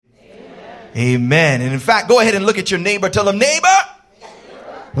Amen. And in fact, go ahead and look at your neighbor. Tell them, neighbor,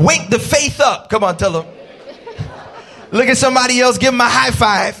 wake the faith up. Come on, tell them. Look at somebody else. Give them a high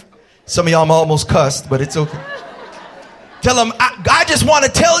five. Some of y'all almost cussed, but it's okay. Tell them, I just want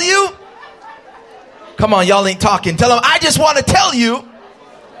to tell you. Come on, y'all ain't talking. Tell them, I just want to tell you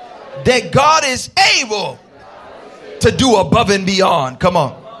that God is able to do above and beyond. Come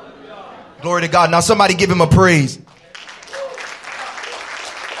on. Glory to God. Now somebody give him a praise.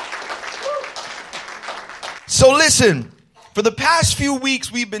 So listen, for the past few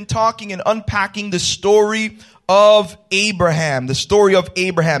weeks, we've been talking and unpacking the story of Abraham. The story of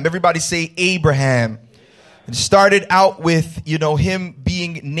Abraham. Everybody say Abraham. It started out with, him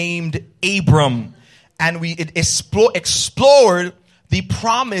being named Abram. And we explored the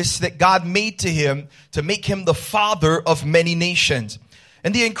promise that God made to him to make him the father of many nations.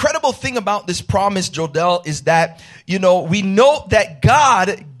 And the incredible thing about this promise, Jodel, is that, we know that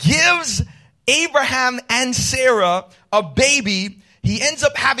God gives Abraham and Sarah a baby. He ends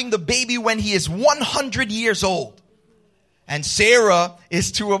up having the baby when he is 100 years old. And Sarah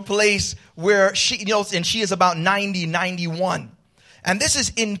is to a place where she is about 90, 91. And this is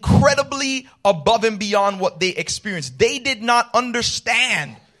incredibly above and beyond what they experienced. They did not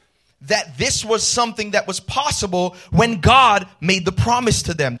understand that this was something that was possible when God made the promise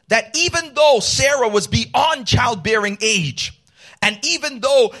to them. That even though Sarah was beyond childbearing age, and even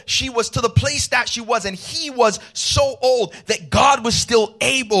though she was to the place that she was, and he was so old, that God was still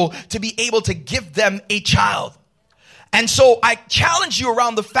able to give them a child. And so I challenge you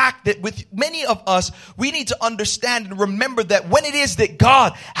around the fact that with many of us, we need to understand and remember that when it is that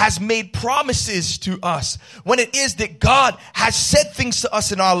God has made promises to us, when it is that God has said things to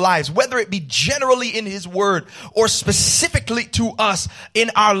us in our lives, whether it be generally in his word or specifically to us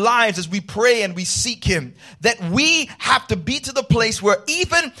in our lives as we pray and we seek him, that we have to be to the place where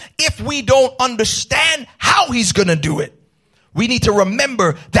even if we don't understand how he's going to do it, we need to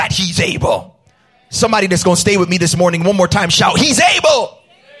remember that he's able. Somebody that's going to stay with me this morning, one more time, shout, he's able.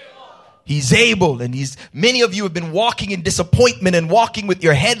 He's able. And many of you have been walking in disappointment and walking with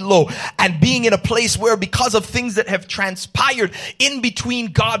your head low and being in a place where because of things that have transpired in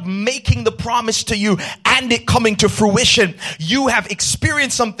between God making the promise to you and it coming to fruition, you have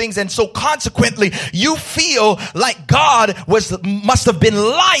experienced some things. And so consequently, you feel like God must have been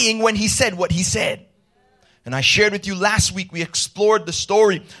lying when he said what he said. And I shared with you last week, we explored the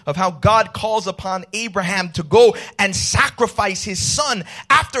story of how God calls upon Abraham to go and sacrifice his son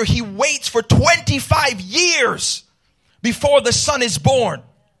after he waits for 25 years before the son is born.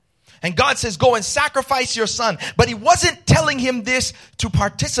 And God says, go and sacrifice your son. But he wasn't telling him this to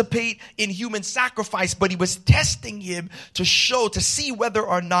participate in human sacrifice, but he was testing him to see whether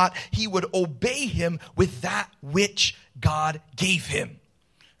or not he would obey him with that which God gave him.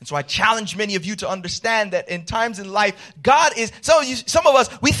 And so I challenge many of you to understand that in times in life, some of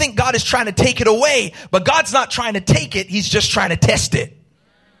us, we think God is trying to take it away, but God's not trying to take it. He's just trying to test it.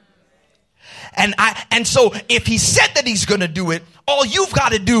 And so if he said that he's going to do it, all you've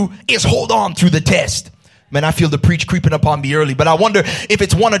got to do is hold on through the test. Man, I feel the preach creeping up on me early, but I wonder if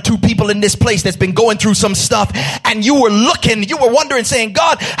it's one or two people in this place that's been going through some stuff and you were wondering, saying,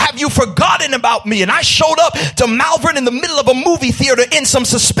 God, have you forgotten about me? And I showed up to Malvern in the middle of a movie theater in some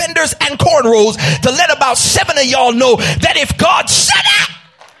suspenders and cornrows to let about 7 of y'all know that if God said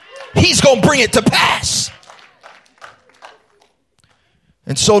it, he's going to bring it to pass.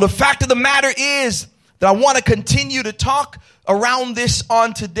 And so the fact of the matter is that I want to continue to talk around this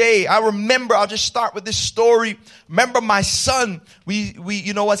on today. I'll just start with this story. Remember my son, we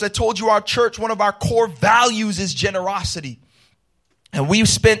as I told you, our church, one of our core values is generosity. And we've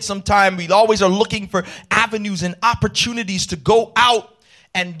spent some time, we always are looking for avenues and opportunities to go out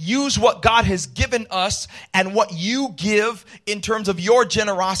and use what God has given us and what you give in terms of your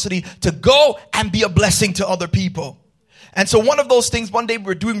generosity to go and be a blessing to other people. And so one of those things, one day we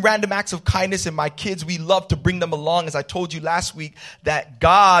were doing random acts of kindness, and my kids, we love to bring them along. As I told you last week, that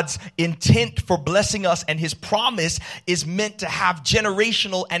God's intent for blessing us and his promise is meant to have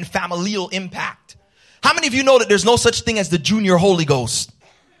generational and familial impact. How many of you know that there's no such thing as the junior Holy Ghost?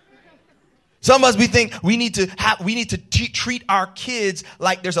 Some of us, we think we need to treat our kids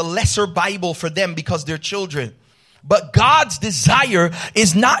like there's a lesser Bible for them because they're children. But God's desire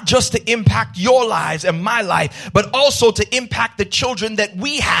is not just to impact your lives and my life, but also to impact the children that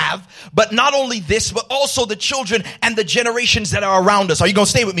we have. But not only this, but also the children and the generations that are around us. Are you going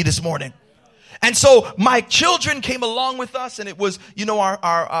to stay with me this morning? And so my children came along with us, and it was,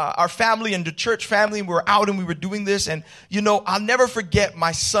 our family and the church family. We were out and we were doing this. And, I'll never forget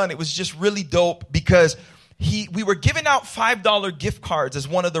my son. It was just really dope because we were giving out $5 gift cards as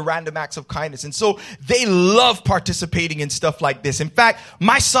one of the random acts of kindness. And so they love participating in stuff like this. In fact,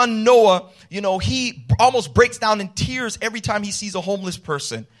 my son Noah, he almost breaks down in tears every time he sees a homeless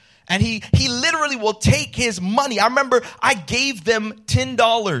person. And he literally will take his money. I remember I gave them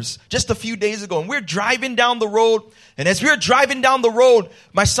 $10 just a few days ago. And we're driving down the road. And as we're driving down the road,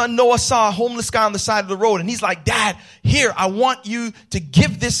 my son Noah saw a homeless guy on the side of the road. And he's like, Dad, here, I want you to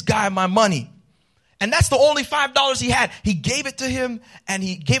give this guy my money. And that's the only $5 he had. He gave it to him, and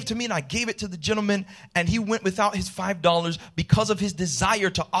he gave it to me, and I gave it to the gentleman, and he went without his $5 because of his desire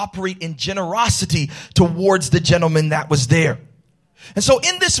to operate in generosity towards the gentleman that was there. And so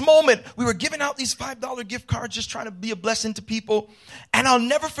in this moment, we were giving out these $5 gift cards, just trying to be a blessing to people. And I'll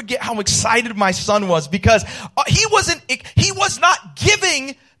never forget how excited my son was, because he was not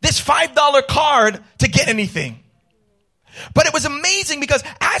giving this $5 card to get anything. But it was amazing, because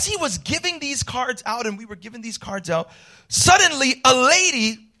as he was giving these cards out and we were giving these cards out, suddenly a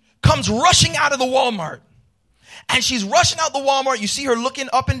lady comes rushing out of the Walmart. And she's rushing out the Walmart. You see her looking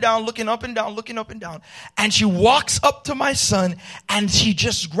up and down, looking up and down, looking up and down. And she walks up to my son and she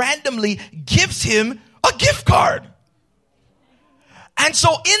just randomly gives him a gift card. And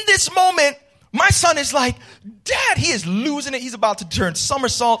so in this moment, my son is like, Dad, he is losing it. He's about to turn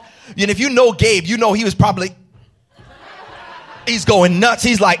somersault. And if you know Gabe, you know he was probably... He's going nuts.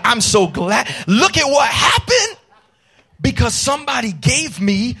 He's like, I'm so glad. Look at what happened. Because somebody gave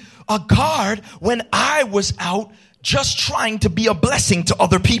me a card when I was out just trying to be a blessing to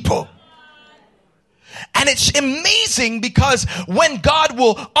other people. And it's amazing, because when God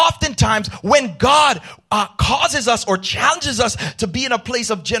causes us or challenges us to be in a place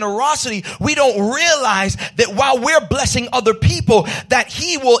of generosity, we don't realize that while we're blessing other people, that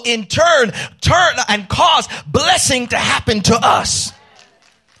he will in turn and cause blessing to happen to us.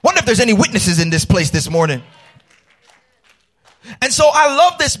 Wonder if there's any witnesses in this place this morning. And so I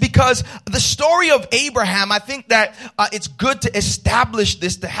love this, because the story of Abraham, I think that it's good to establish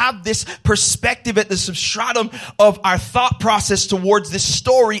this, to have this perspective at the substratum of our thought process towards this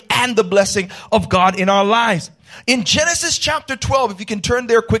story and the blessing of God in our lives. In Genesis chapter 12, if you can turn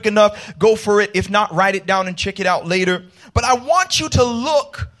there quick enough, go for it. If not, write it down and check it out later. But I want you to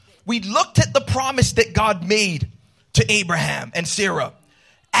look. We looked at the promise that God made to Abraham and Sarah.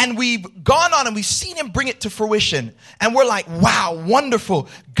 And we've gone on and we've seen him bring it to fruition. And we're like, wow, wonderful.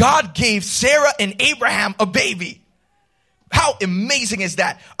 God gave Sarah and Abraham a baby. How amazing is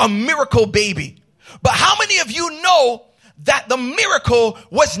that? A miracle baby. But how many of you know that the miracle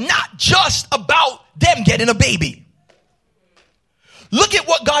was not just about them getting a baby? Look at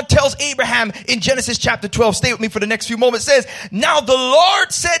what God tells Abraham in Genesis chapter 12. Stay with me for the next few moments. It says, now the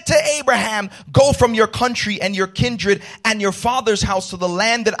Lord said to Abraham, go from your country and your kindred and your father's house to the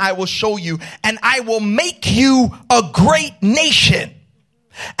land that I will show you, and I will make you a great nation,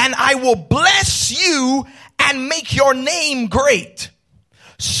 and I will bless you and make your name great,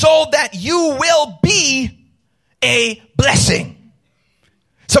 so that you will be a blessing.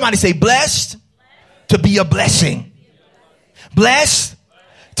 Somebody say, blessed to be a blessing. Blessed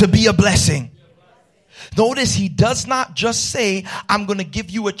to be a blessing. Notice he does not just say, I'm going to give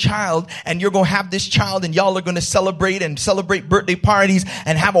you a child and you're going to have this child and y'all are going to celebrate birthday parties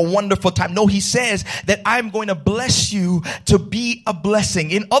and have a wonderful time. No, he says that I'm going to bless you to be a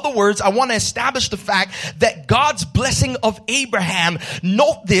blessing. In other words, I want to establish the fact that God's blessing of Abraham,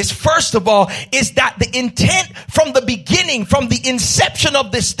 note this, first of all, is that the intent from the beginning, from the inception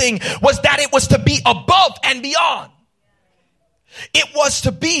of this thing, was that it was to be above and beyond. It was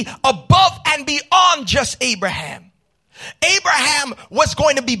to be above and beyond just Abraham. Abraham was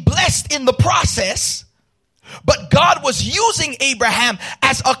going to be blessed in the process, but God was using Abraham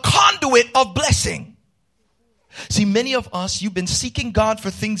as a conduit of blessing. See, many of us, you've been seeking God for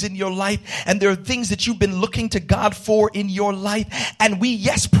things in your life, and there are things that you've been looking to God for in your life. And we,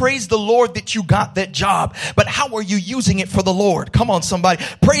 yes, praise the Lord that you got that job, but how are you using it for the Lord? Come on, somebody.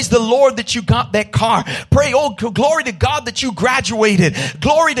 Praise the Lord that you got that car. Pray, oh, glory to God that you graduated.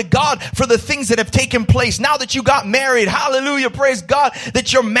 Glory to God for the things that have taken place. Now that you got married, hallelujah, praise God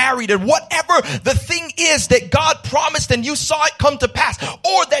that you're married. And whatever the thing is that God promised and you saw it come to pass,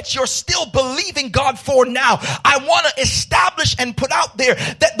 or that you're still believing God for now, I want to establish and put out there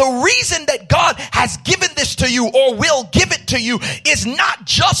that the reason that God has given this to you or will give it to you is not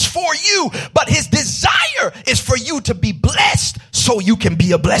just for you, but his desire is for you to be blessed so you can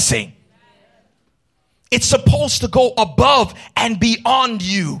be a blessing. It's supposed to go above and beyond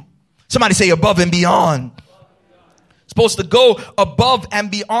you. Somebody say above and beyond. Supposed to go above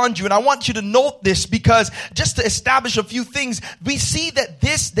and beyond you. And I want you to note this, because just to establish a few things, we see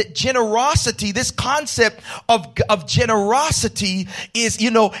that generosity, this concept of generosity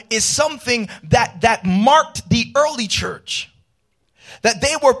is something that marked the early church. That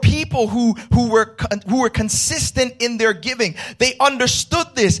they were people who were consistent in their giving. They understood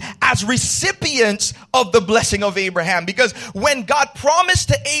this as recipients of the blessing of Abraham. Because when God promised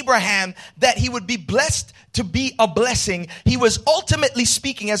to Abraham that he would be blessed to be a blessing, he was ultimately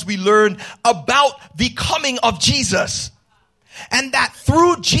speaking, as we learned, about the coming of Jesus. And that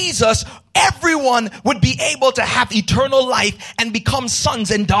through Jesus, everyone would be able to have eternal life and become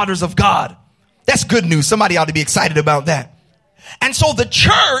sons and daughters of God. That's good news. Somebody ought to be excited about that. And so the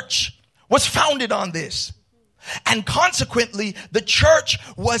church was founded on this. And consequently, the church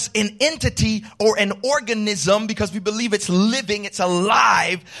was an entity or an organism, because we believe it's living, it's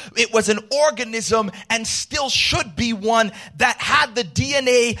alive. It was an organism, and still should be one, that had the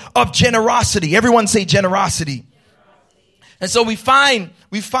DNA of generosity. Everyone say generosity. And so we find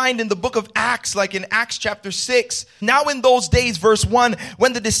in the book of Acts, like in Acts chapter 6, now in those days, verse 1,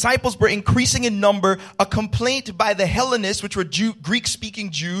 when the disciples were increasing in number, a complaint by the Hellenists, which were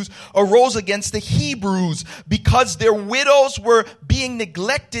Greek-speaking Jews, arose against the Hebrews because their widows were being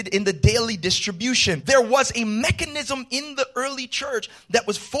neglected in the daily distribution. There was a mechanism in the early church that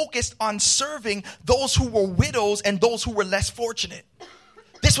was focused on serving those who were widows and those who were less fortunate.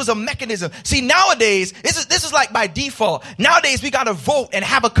 This was a mechanism. See, nowadays, this is like by default. Nowadays, we got to vote and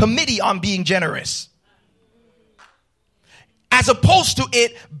have a committee on being generous. As opposed to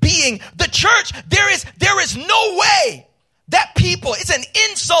it being the church, there is no way that people, it's an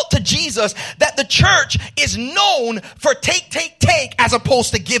insult to Jesus that the church is known for take, as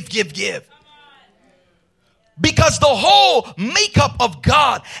opposed to give. Because the whole makeup of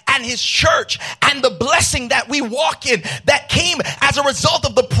God and his church and the blessing that we walk in that came as a result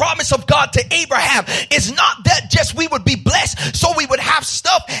of the promise of God to Abraham is not that just we would be blessed so we would have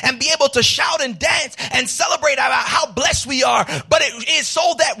stuff and be able to shout and dance and celebrate about how blessed we are, but it is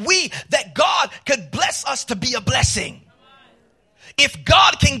so that God could bless us to be a blessing. If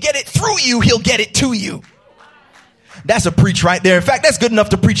God can get it through you, he'll get it to you. That's a preach right there. In fact, that's good enough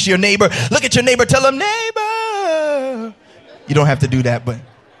to preach to your neighbor. Look at your neighbor. Tell him, neighbor. You don't have to do that, but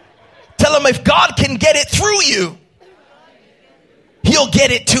tell him, if God can get it through you, he'll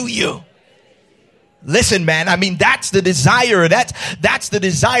get it to you. Listen, man, I mean, that's the desire. That's the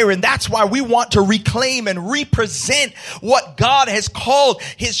desire. And that's why we want to reclaim and represent what God has called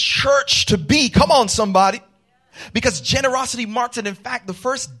his church to be. Come on, somebody. Because generosity marks it. In fact, the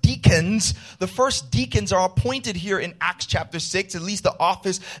first deacons are appointed here in Acts chapter 6, at least the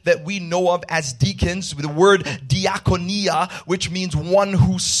office that we know of as deacons, with the word diakonia, which means one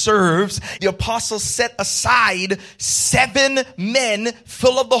who serves. The apostles set aside 7 men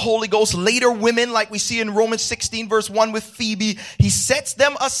full of the Holy Ghost, later women, like we see in Romans 16 verse 1 with Phoebe. He sets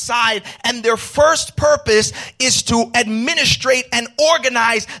them aside, and their first purpose is to administrate and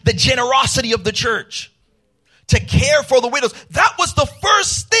organize the generosity of the church. To care for the widows. That was the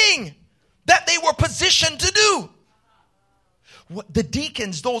first thing that they were positioned to do. The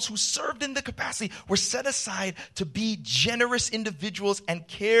deacons, those who served in the capacity, were set aside to be generous individuals and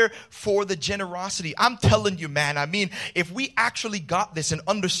care for the generosity. I'm telling you, man, I mean, if we actually got this and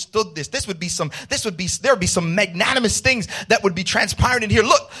understood this, there would be some magnanimous things that would be transpiring in here.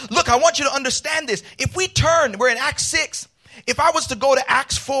 Look, I want you to understand this. If we turn, we're in Acts 6. If I was to go to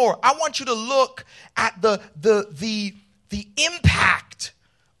Acts 4, I want you to look at the impact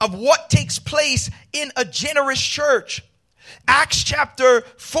of what takes place in a generous church. Acts chapter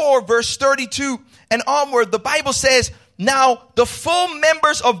 4, verse 32 and onward, the Bible says, now the full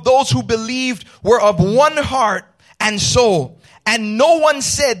members of those who believed were of one heart and soul, and no one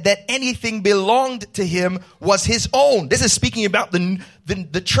said that anything belonged to him was his own. This is speaking about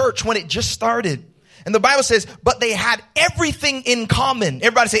the church when it just started. And the Bible says, but they had everything in common.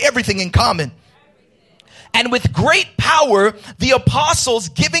 Everybody say everything in common. And with great power, the apostles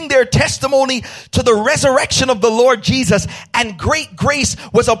giving their testimony to the resurrection of the Lord Jesus, and great grace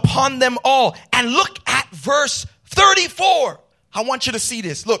was upon them all. And look at verse 34. I want you to see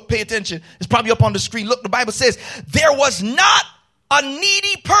this. Look, pay attention. It's probably up on the screen. Look, the Bible says, there was not a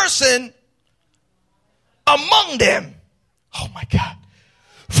needy person among them. Oh my God.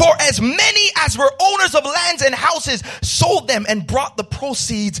 For as many as were owners of lands and houses sold them and brought the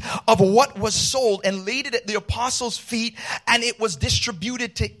proceeds of what was sold and laid it at the apostles' feet, and it was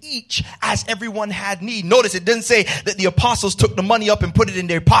distributed to each as everyone had need. Notice it didn't say that the apostles took the money up and put it in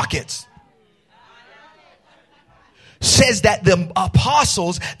their pockets. says that the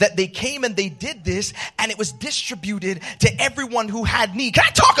apostles, that they came and they did this, and it was distributed to everyone who had need. Can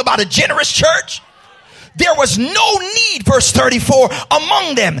I talk about a generous church? There was no need, verse 34,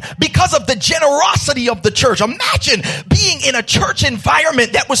 among them because of the generosity of the church. Imagine being in a church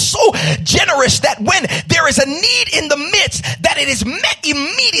environment that was so generous that when there is a need in the midst, that it is met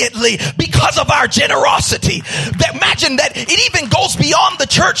immediately because of our generosity. That imagine that it even goes beyond the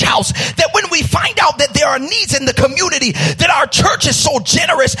church house, that when we find out that there are needs in the community, that our church is so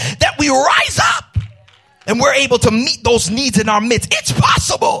generous that we rise up and we're able to meet those needs in our midst. It's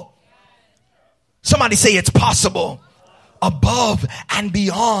possible. Somebody say it's possible. Above and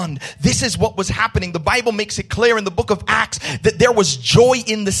beyond. This is what was happening. The Bible makes it clear in the book of Acts that there was joy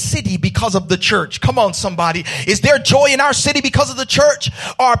in the city because of the church. Come on, somebody. Is there joy in our city because of the church?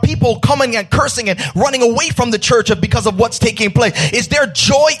 Or are people coming and cursing and running away from the church because of what's taking place? Is there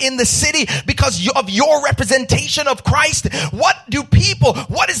joy in the city because of your representation of Christ? What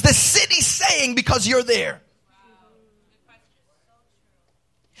is the city saying because you're there?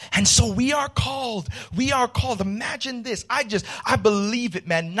 And so we are called. Imagine this. I believe it,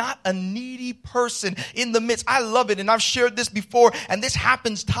 man. Not a needy person in the midst. I love it. And I've shared this before. And this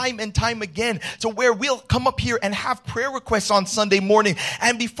happens time and time again, to where we'll come up here and have prayer requests on Sunday morning.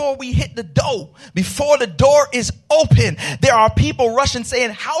 And before we hit the door, before the door is open, there are people rushing saying,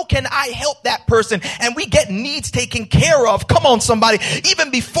 how can I help that person? And we get needs taken care of. Come on, somebody.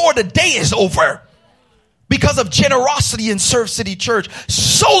 Even before the day is over. Because of generosity in Serve City Church.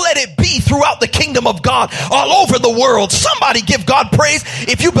 So let it be throughout the kingdom of God, all over the world. Somebody give God praise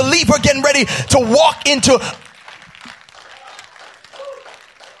if you believe we're getting ready to walk into.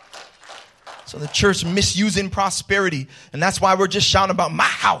 So the church misusing prosperity. And that's why we're just shouting about my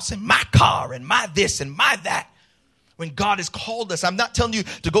house and my car and my this and my that. When God has called us, I'm not telling you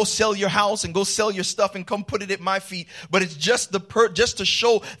to go sell your house and go sell your stuff and come put it at my feet, but it's just just to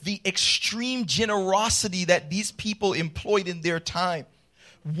show the extreme generosity that these people employed in their time.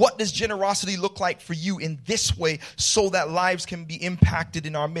 What does generosity look like for you in this way so that lives can be impacted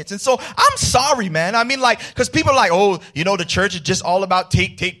in our midst? And so I'm sorry, man. I mean, because people are like, oh, the church is just all about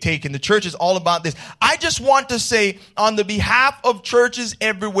take, and the church is all about this. I just want to say, on the behalf of churches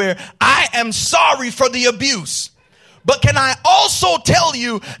everywhere, I am sorry for the abuse. But can I also tell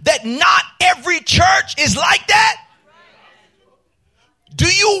you that not every church is like that?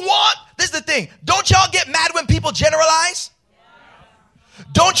 This is the thing. Don't y'all get mad when people generalize?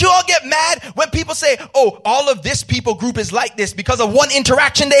 Don't you all get mad when people say, oh, all of this people group is like this because of one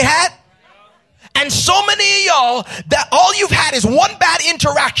interaction they had? And so many of y'all that all you've had is one bad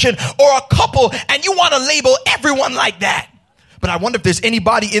interaction or a couple, and you want to label everyone like that. But I wonder if there's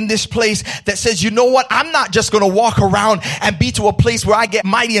anybody in this place that says, you know what? I'm not just going to walk around and be to a place where I get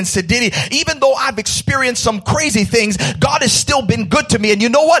mighty and sedity. Even though I've experienced some crazy things, God has still been good to me. And you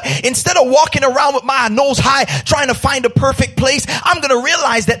know what? Instead of walking around with my nose high trying to find a perfect place, I'm going to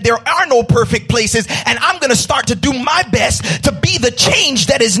realize that there are no perfect places. And I'm going to start to do my best to be the change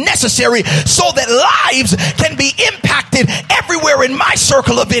that is necessary so that lives can be impacted everywhere in my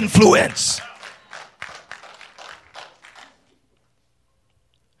circle of influence.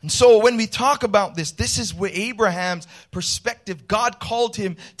 And so when we talk about this is where Abraham's perspective, God called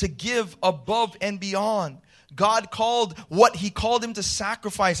him to give above and beyond. God called what he called him to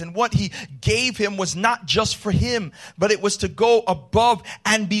sacrifice, and what he gave him was not just for him, but it was to go above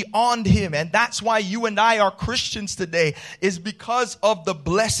and beyond him. And that's why you and I are Christians today, is because of the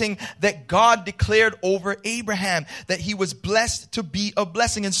blessing that God declared over Abraham, that he was blessed to be a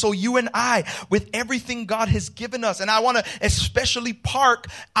blessing. And so you and I, with everything God has given us, and I want to especially park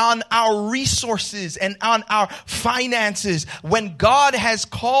on our resources and on our finances. When God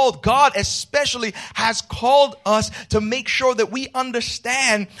especially has called us to make sure that we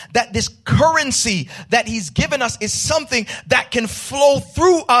understand that this currency that he's given us is something that can flow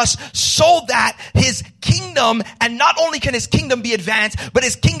through us so that his kingdom, and not only can his kingdom be advanced, but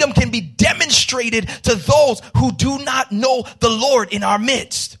his kingdom can be demonstrated to those who do not know the Lord in our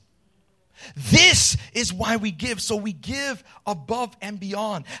midst. This is why we give. So we give above and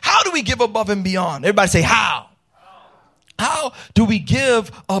beyond. How do we give above and beyond? Everybody say how. How do we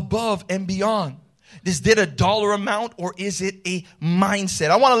give above and beyond? Is it a dollar amount or is it a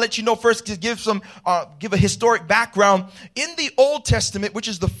mindset? I want to let you know first, to give a historic background. In the Old Testament, which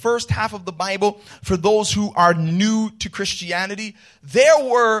is the first half of the Bible, for those who are new to Christianity,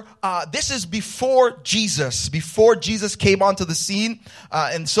 this is before Jesus came onto the scene.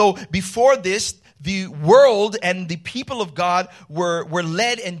 And so before this, the world and the people of God were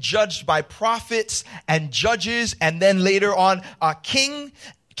led and judged by prophets and judges, and then later on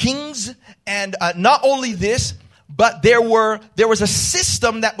kings. And not only this, But there was a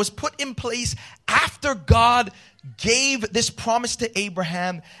system that was put in place after God gave this promise to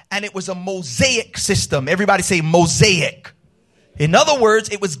Abraham, and it was a Mosaic system. Everybody say Mosaic. In other words,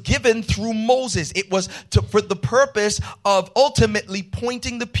 it was given through Moses. It was for the purpose of ultimately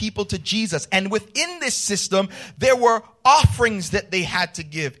pointing the people to Jesus. And within this system, there were offerings that they had to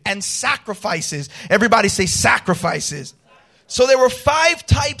give and sacrifices. Everybody say sacrifices. So there were 5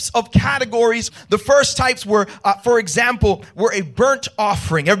 types of categories. The first types were, for example, were a burnt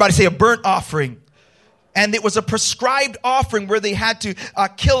offering. Everybody say a burnt offering. And it was a prescribed offering where they had to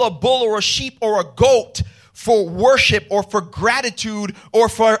kill a bull or a sheep or a goat for worship or for gratitude or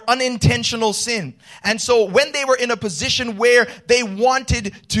for unintentional sin. And so when they were in a position where they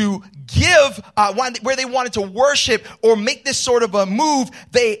wanted to give, where they wanted to worship or make this sort of a move,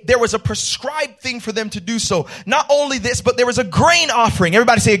 there was a prescribed thing for them to do so. Not only this, but there was a grain offering.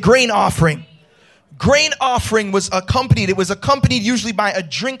 Everybody say a grain offering. Grain offering was accompanied. It was accompanied usually by a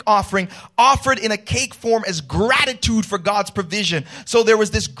drink offering offered in a cake form as gratitude for God's provision. So there was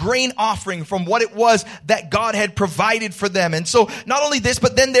this grain offering from what it was that God had provided for them. And so not only this,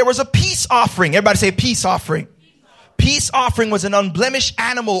 but then there was a peace offering. Everybody say peace offering. Peace offering was an unblemished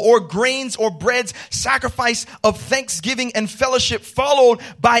animal or grains or breads, sacrifice of thanksgiving and fellowship followed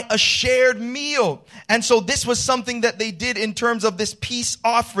by a shared meal. And so this was something that they did in terms of this peace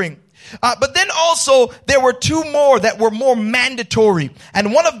offering. But then also there were 2 more that were more mandatory.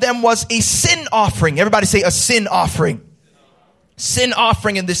 And one of them was a sin offering. Everybody say a sin offering. Sin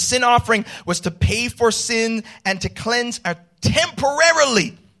offering. And this sin offering was to pay for sin and to cleanse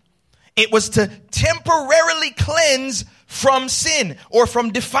temporarily. It was to temporarily cleanse from sin or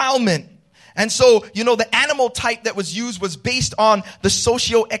from defilement. And so, the animal type that was used was based on the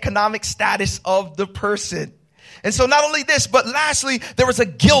socioeconomic status of the person. And so not only this, but lastly, there was a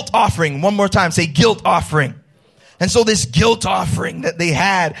guilt offering. One more time, say guilt offering. And so this guilt offering that they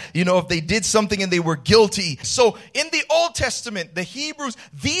had, if they did something and they were guilty. So in the Old Testament, the Hebrews,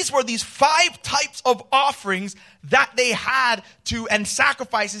 these were these 5 types of offerings that they had to, and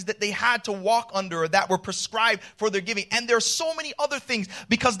sacrifices that they had to walk under, or that were prescribed for their giving. And there's so many other things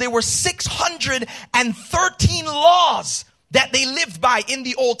because there were 613 laws that they lived by in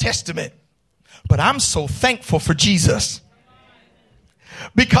the Old Testament. But I'm so thankful for Jesus.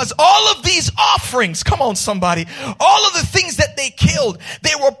 Because all of these offerings, come on somebody, all of the things that they killed,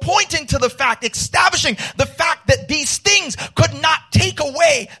 they were pointing to the fact, establishing the fact that these things could not take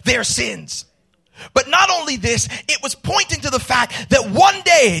away their sins. But not only this, it was pointing to the fact that one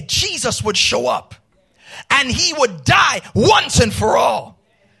day Jesus would show up and he would die once and for all.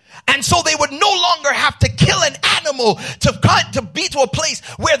 And so they would no longer have to kill an animal to be to a place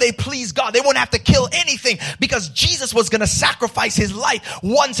where they please God. They wouldn't have to kill anything because Jesus was going to sacrifice his life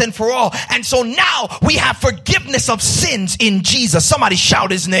once and for all. And so now we have forgiveness of sins in Jesus. Somebody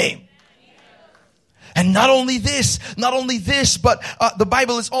shout his name. And not only this, but the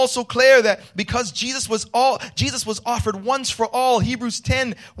Bible is also clear that because Jesus was offered once for all. Hebrews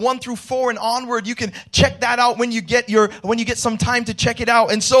 10, 1 through 4 and onward. You can check that out when you get some time to check it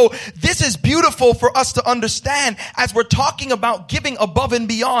out. And so this is beautiful for us to understand as we're talking about giving above and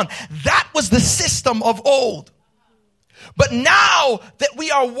beyond. That was the system of old. But now that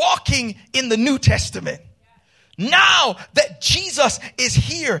we are walking in the New Testament, now that Jesus is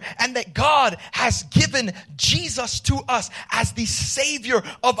here and that God has given Jesus to us as the Savior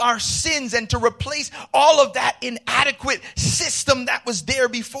of our sins and to replace all of that inadequate system that was there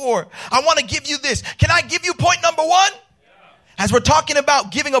before, I want to give you this. Can I give you point number 1? As we're talking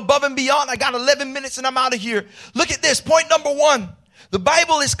about giving above and beyond, I got 11 minutes and I'm out of here. Look at this. Point number 1. The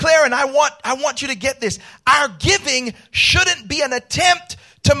Bible is clear and I want you to get this. Our giving shouldn't be an attempt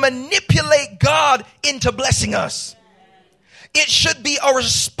to manipulate God into blessing us. It should be a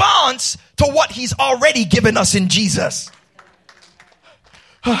response to what he's already given us in Jesus.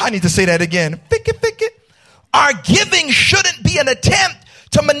 I need to say that again. Our giving shouldn't be an attempt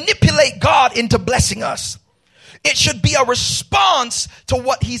to manipulate God into blessing us. It should be a response to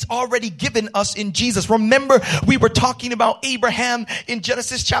what he's already given us in Jesus. Remember, we were talking about Abraham in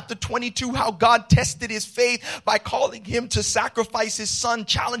Genesis chapter 22, how God tested his faith by calling him to sacrifice his son,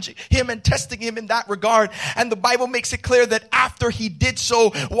 challenging him and testing him in that regard. And the Bible makes it clear that after he did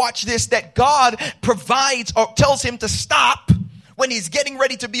so, watch this, that God provides or tells him to stop when he's getting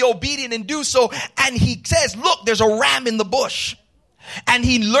ready to be obedient and do so. And he says, look, there's a ram in the bush. And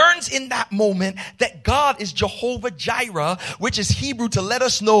he learns in that moment that God is Jehovah Jireh, which is Hebrew to let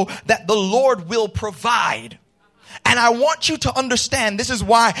us know that the Lord will provide. And I want you to understand, this is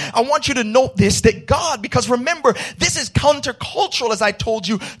why I want you to note this, that God, because remember, this is countercultural, as I told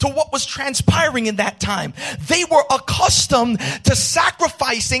you, to what was transpiring in that time. They were accustomed to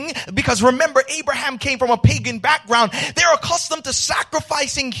sacrificing, because remember, Abraham came from a pagan background. They're accustomed to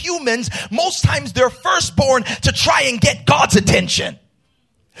sacrificing humans, most times their firstborn, to try and get God's attention.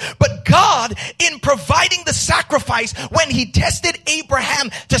 But God, in providing the sacrifice, when he tested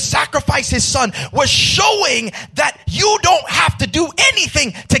Abraham to sacrifice his son, was showing that you don't have to do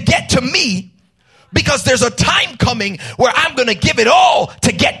anything to get to me, because there's a time coming where I'm going to give it all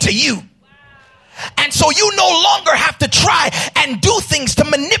to get to you. And so you no longer have to try and do things to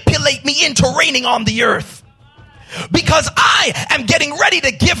manipulate me into reigning on the earth. Because I am getting ready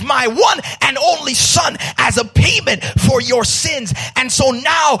to give my one and only son as a payment for your sins. And so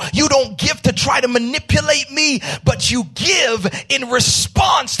now you don't give to try to manipulate me, but you give in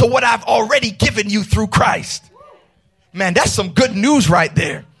response to what I've already given you through Christ. Man, that's some good news right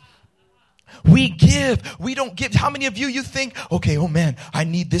there. We give. We don't give. How many of you think, okay, oh man, I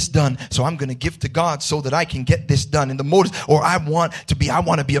need this done, so I'm going to give to God so that I can get this done. And the motive, or I want to be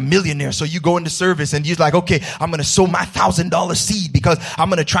a millionaire. So you go into service and you're like, okay, I'm going to sow my $1,000 seed because I'm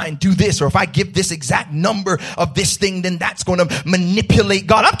going to try and do this. Or if I give this exact number of this thing, then that's going to manipulate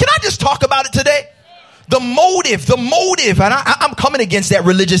God. Can I just talk about it today? The motive, and I'm coming against that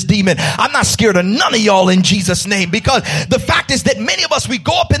religious demon. I'm not scared of none of y'all in Jesus' name, because the fact is that many of us, we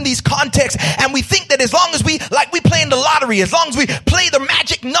go up in these contexts and we think that as long as we play in the lottery, as long as we play the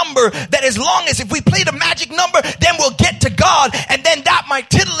magic number, that as long as if we play the magic number, then we'll get to God, and then that might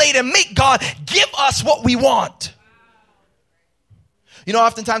titillate and make God give us what we want. You know,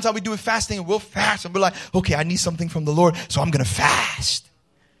 oftentimes how we do with fasting, and we'll fast and we're like, okay, I need something from the Lord, so I'm going to fast.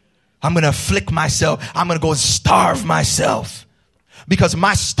 I'm going to afflict myself. I'm going to go and starve myself. Because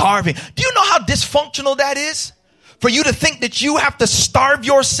my starving, do you know how dysfunctional that is? For you to think that you have to starve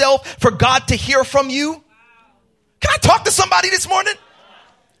yourself for God to hear from you? Can I talk to somebody this morning?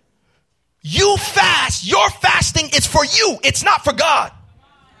 You fast. Your fasting is for you. It's not for God.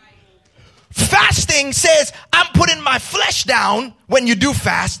 Fasting says, I'm putting my flesh down when you do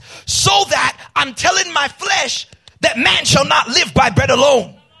fast, so that I'm telling my flesh that man shall not live by bread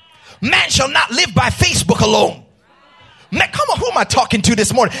alone. Man shall not live by Facebook alone. Man, come on, who am I talking to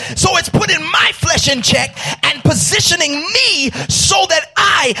this morning? So it's putting my flesh in check and positioning me so that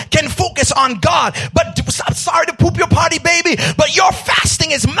I can focus on God. But I'm sorry to poop your party, baby, but your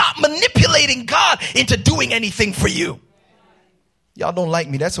fasting is not manipulating God into doing anything for you. Y'all don't like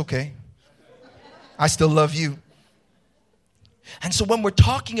me. That's okay. I still love you. And so when we're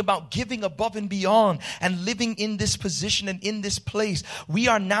talking about giving above and beyond and living in this position and in this place, we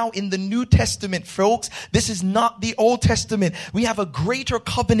are now in the New Testament, folks. This is not the Old Testament. We have a greater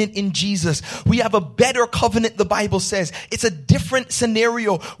covenant in Jesus. We have a better covenant, the Bible says. It's a different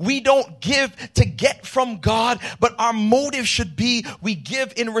scenario. We don't give to get from God, but our motive should be we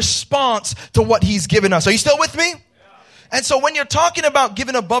give in response to what he's given us. Are you still with me? And so when you're talking about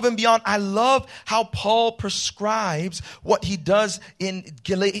giving above and beyond, I love how Paul prescribes what he does in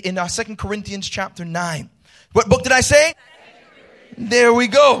 2 Corinthians chapter 9. What book did I say? There we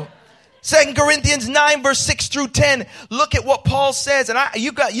go. 2 Corinthians 9 verse 6 through 10. Look at what Paul says. And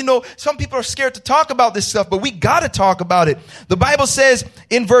some people are scared to talk about this stuff, but we got to talk about it. The Bible says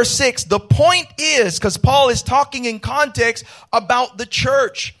in verse 6, the point is, because Paul is talking in context about the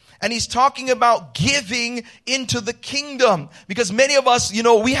church. And he's talking about giving into the kingdom, because many of us, we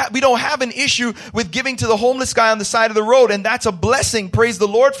don't have an issue with giving to the homeless guy on the side of the road. And that's a blessing. Praise the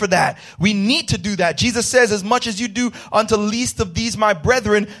Lord for that. We need to do that. Jesus says, as much as you do unto least of these, my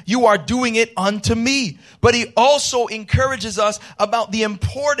brethren, you are doing it unto me. But he also encourages us about the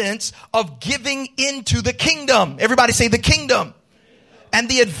importance of giving into the kingdom. Everybody say the kingdom. And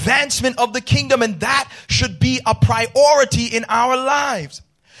the advancement of the kingdom. And that should be a priority in our lives.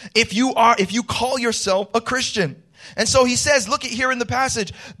 If you call yourself a Christian. And so he says, look at here in the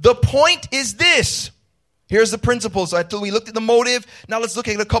passage, the point is this. Here's the principles. So we looked at the motive. Now let's look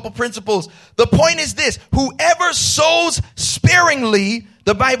at a couple principles. The point is this. Whoever sows sparingly,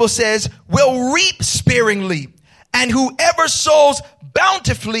 the Bible says, will reap sparingly. And whoever sows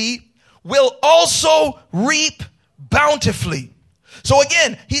bountifully will also reap bountifully. So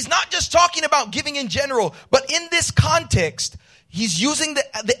again, he's not just talking about giving in general, but in this context, he's using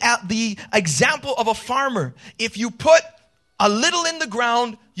the example of a farmer. If you put a little in the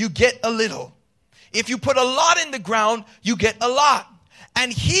ground, you get a little. If you put a lot in the ground, you get a lot.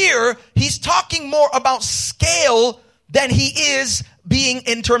 And here, he's talking more about scale than he is being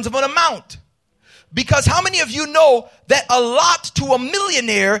in terms of an amount. Because how many of you know that a lot to a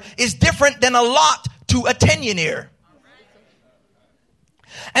millionaire is different than a lot to a tenioneer.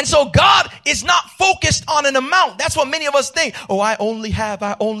 And so God is not focused on an amount. That's what many of us think. Oh, I only have.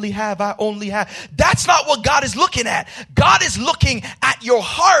 That's not what God is looking at. God is looking at your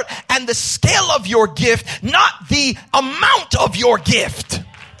heart and the scale of your gift, not the amount of your gift.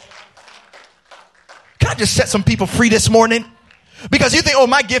 Can I just set some people free this morning? Because you think, oh,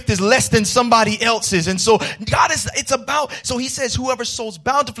 my gift is less than somebody else's. And so so he says, whoever sows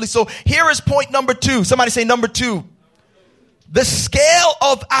bountifully. So here is point number 2. Somebody say number 2. The scale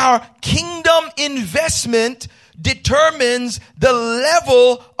of our kingdom investment determines the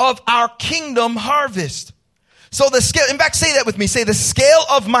level of our kingdom harvest. So the scale, in fact, say that with me. Say the scale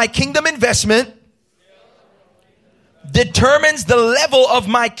of my kingdom investment determines the level of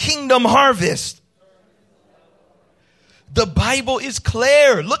my kingdom harvest. The Bible is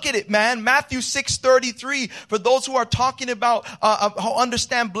clear. Look at it, man. Matthew 6:33. For those who are talking about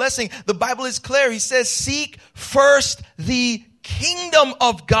understand blessing, the Bible is clear. He says, seek first the kingdom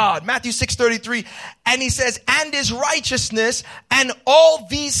of God. Matthew 6:33. And he says, and his righteousness, and all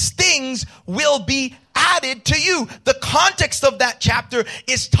these things will be added to you. The context of that chapter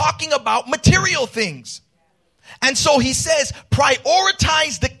is talking about material things. And so he says,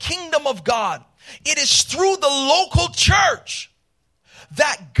 prioritize the kingdom of God. It is through the local church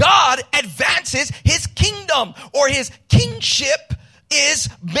that God advances his kingdom, or his kingship is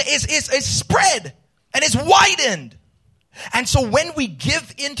spread and is widened. And so when we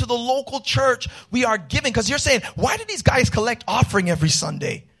give into the local church, we are giving. Because you're saying, why do these guys collect offering every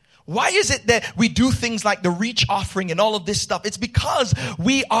Sunday? Why is it that we do things like the reach offering and all of this stuff? It's because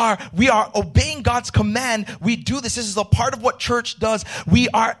we are obeying God's command. We do this. This is a part of what church does.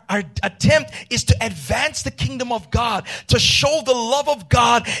 Our attempt is to advance the kingdom of God, to show the love of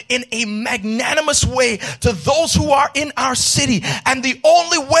God in a magnanimous way to those who are in our city. And the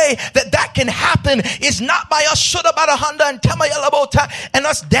only way that can happen is not by us Shudabadahanda and Tamayalabota and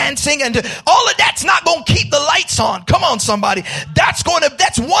us dancing, and all of that's not going to keep the lights on. Come on, somebody.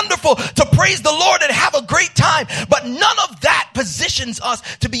 That's wonderful to praise the Lord and have a great time. But none of that positions us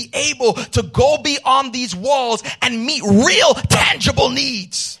to be able to go beyond these walls and meet real, tangible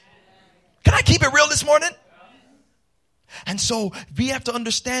needs. Can I keep it real this morning? And so we have to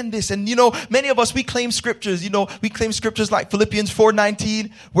understand this. And many of us, we claim scriptures. We claim scriptures like Philippians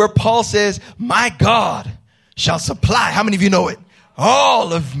 4:19, where Paul says, my God shall supply. How many of you know it?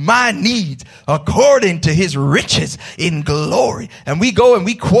 All of my needs according to his riches in glory. And we go and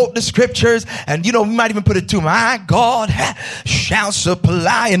we quote the scriptures, and we might even put it to my God shall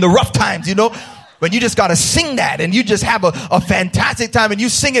supply in the rough times, when you just got to sing that and you just have a fantastic time and you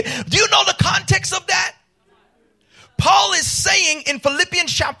sing it. Do you know the context of that? Paul is saying in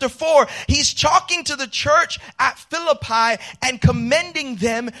Philippians chapter 4, he's talking to the church at Philippi and commending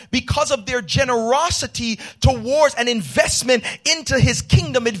them because of their generosity towards an investment into his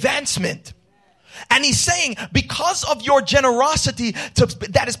kingdom advancement. And he's saying, because of your generosity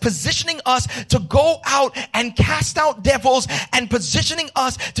that is positioning us to go out and cast out devils, and positioning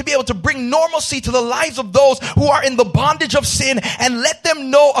us to be able to bring normalcy to the lives of those who are in the bondage of sin, and let them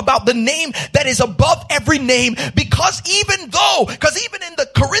know about the name that is above every name. Because even in the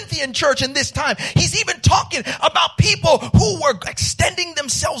Corinthian church in this time, he's even talking about people who were extending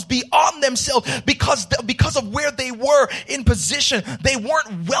themselves beyond themselves because of where they were in position. They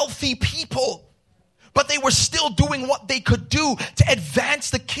weren't wealthy people, but they were still doing what they could do to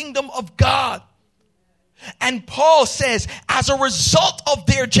advance the kingdom of God. And Paul says, as a result of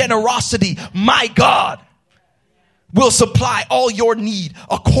their generosity, my God will supply all your need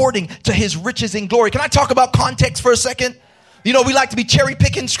according to his riches in glory. Can I talk about context for a second? We like to be cherry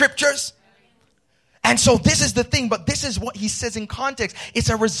picking scriptures. And so this is the thing, but this is what he says in context. It's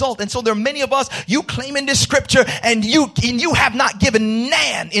a result. And so there are many of us, you claim in this scripture, and you have not given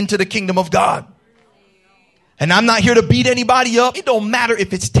nan into the kingdom of God. And I'm not here to beat anybody up. It don't matter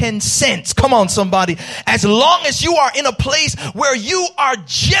if it's 10 cents. Come on, somebody. As long as you are in a place where you are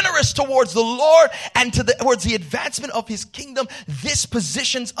generous towards the Lord and towards the advancement of his kingdom, this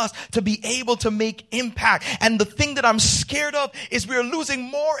positions us to be able to make impact. And the thing that I'm scared of is we're losing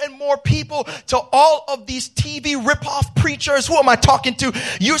more and more people to all of these TV ripoff preachers. Who am I talking to?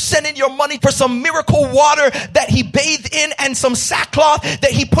 You're sending your money for some miracle water that he bathed in and some sackcloth that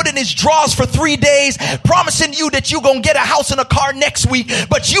he put in his drawers for 3 days, promising you that you're going to get a house and a car next week,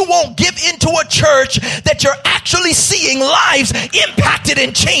 but you won't give into a church that you're actually seeing lives impacted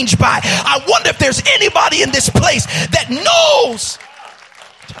and changed by. I wonder if there's anybody in this place that knows.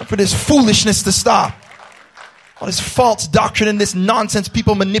 Time for this foolishness to stop. All this false doctrine and this nonsense,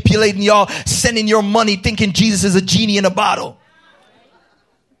 people manipulating y'all, sending your money thinking Jesus is a genie in a bottle.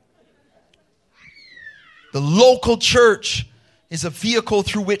 The local church is a vehicle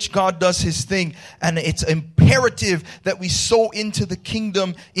through which God does his thing. And it's imperative that we sow into the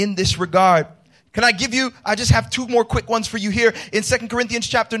kingdom in this regard. I just have two more quick ones for you here. In 2 Corinthians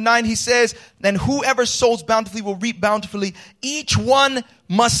chapter 9, he says, then whoever sows bountifully will reap bountifully. Each one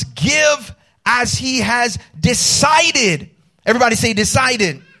must give as he has decided. Everybody say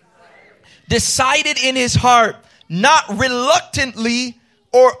decided. Decided in his heart, not reluctantly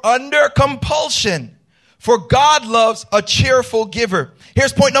or under compulsion. For God loves a cheerful giver.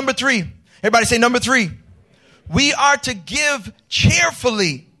 Here's point number 3. Everybody say number 3. We are to give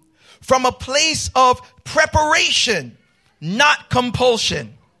cheerfully from a place of preparation, not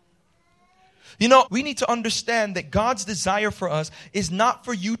compulsion. You know, we need to understand that God's desire for us is not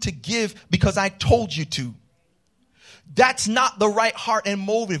for you to give because I told you to. That's not the right heart and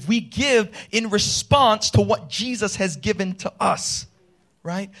motive. We give in response to what Jesus has given to us.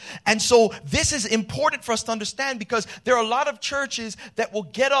 Right? And so this is important for us to understand, because there are a lot of churches that will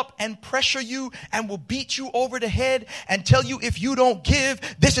get up and pressure you and will beat you over the head and tell you if you don't give,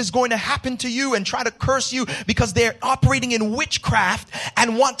 this is going to happen to you, and try to curse you because they're operating in witchcraft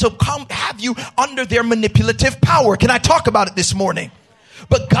and want to have you under their manipulative power. Can I talk about it this morning?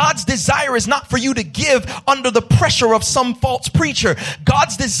 But God's desire is not for you to give under the pressure of some false preacher.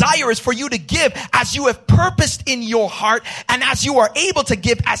 God's desire is for you to give as you have purposed in your heart, and as you are able to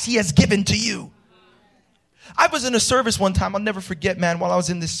give as he has given to you. I was in a service one time. I'll never forget, man, while I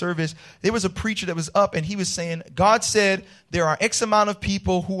was in this service, there was a preacher that was up and he was saying, God said there are X amount of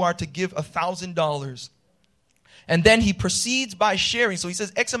people who are to give $1,000. And then he proceeds by sharing. So he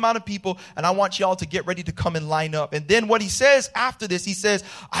says X amount of people, and I want y'all to get ready to come and line up. And then what he says after this, he says,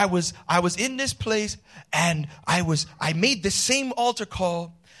 I was in this place, and I made the same altar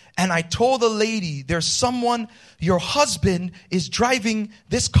call, and I told the lady, there's someone, your husband is driving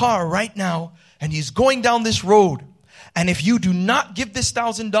this car right now, and he's going down this road. And if you do not give this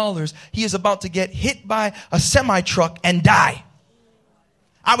 $1,000, he is about to get hit by a semi-truck and die.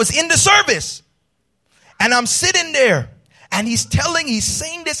 I was in the service. And I'm sitting there, and he's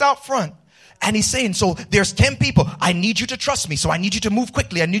saying this out front. And he's saying, so there's 10 people. I need you to trust me. So I need you to move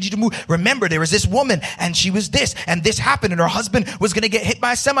quickly. I need you to move. Remember, there was this woman, and she was this, and this happened, and her husband was going to get hit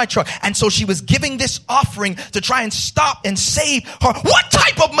by a semi-truck. And so she was giving this offering to try and stop and save her. What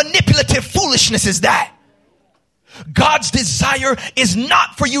type of manipulative foolishness is that? God's desire is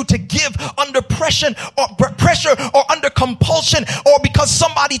not for you to give under pressure or under compulsion, or because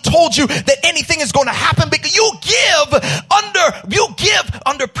somebody told you that anything is going to happen. Because you give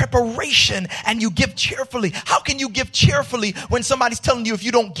under preparation, and you give cheerfully. How can you give cheerfully when somebody's telling you if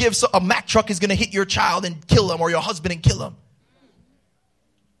you don't give, so a Mack truck is going to hit your child and kill him, or your husband and kill him?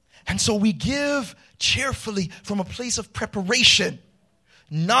 And so we give cheerfully from a place of preparation,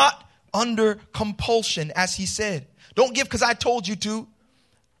 not under compulsion, as he said. Don't give because I told you to,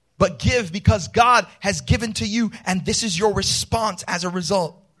 but give because God has given to you, and this is your response as a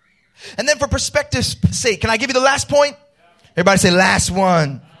result. And then for perspective's sake, can I give you the last point? Everybody say last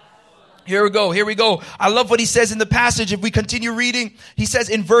one. Here we go. I love what he says in the passage. If we continue reading, he says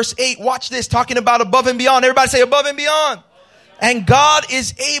in verse 8, watch this, talking about above and beyond. Everybody say above and beyond. And God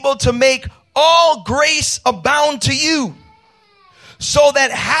is able to make all grace abound to you, so that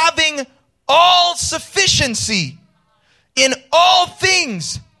having all sufficiency in all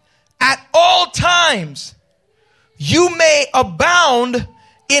things at all times, you may abound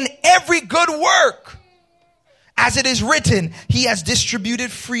in every good work. As it is written, he has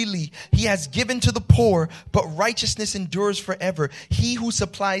distributed freely. He has given to the poor, but righteousness endures forever. He who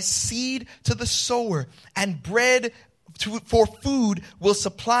supplies seed to the sower and bread for food will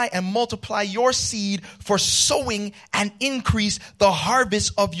supply and multiply your seed for sowing and increase the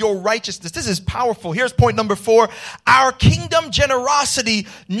harvest of your righteousness. This is powerful. Here's point number 4. Our kingdom generosity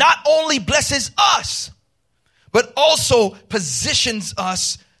not only blesses us, but also positions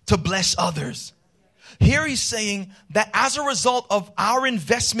us to bless others. Here he's saying that as a result of our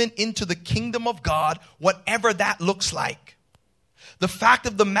investment into the kingdom of God, whatever that looks like, the fact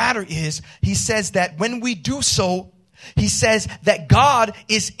of the matter is, he says that when we do so, he says that God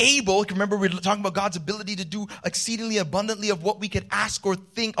is able, remember we're talking about God's ability to do exceedingly abundantly of what we could ask or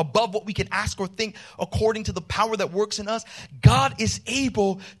think, above what we could ask or think, according to the power that works in us. God is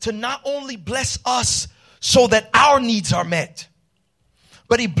able to not only bless us so that our needs are met,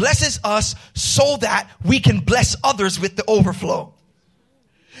 but he blesses us so that we can bless others with the overflow.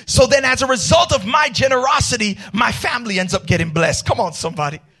 So then as a result of my generosity, my family ends up getting blessed. Come on,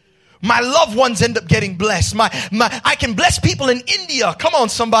 somebody. My loved ones end up getting blessed. I can bless people in India. Come on,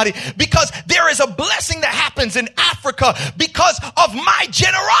 somebody. Because there is a blessing that happens in Africa because of my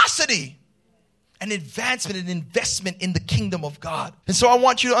generosity. an advancement, an investment in the kingdom of God. And so I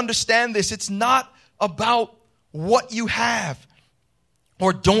want you to understand this. It's not about what you have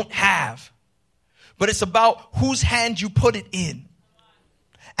or don't have, but it's about whose hand you put it in.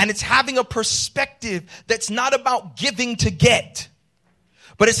 And it's having a perspective that's not about giving to get,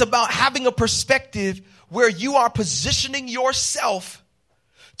 but it's about having a perspective where you are positioning yourself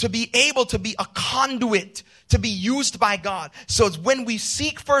to be able to be a conduit, to be used by God. So it's when we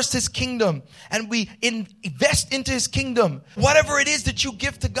seek first his kingdom and we invest into his kingdom, whatever it is that you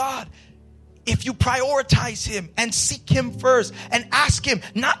give to God, if you prioritize him and seek him first and ask him,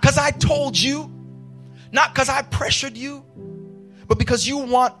 not because I told you, not because I pressured you, but because you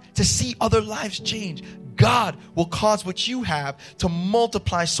want to see other lives change, God will cause what you have to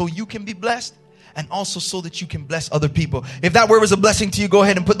multiply so you can be blessed and also so that you can bless other people. If that word was a blessing to you, go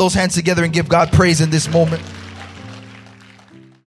ahead and put those hands together and give God praise in this moment.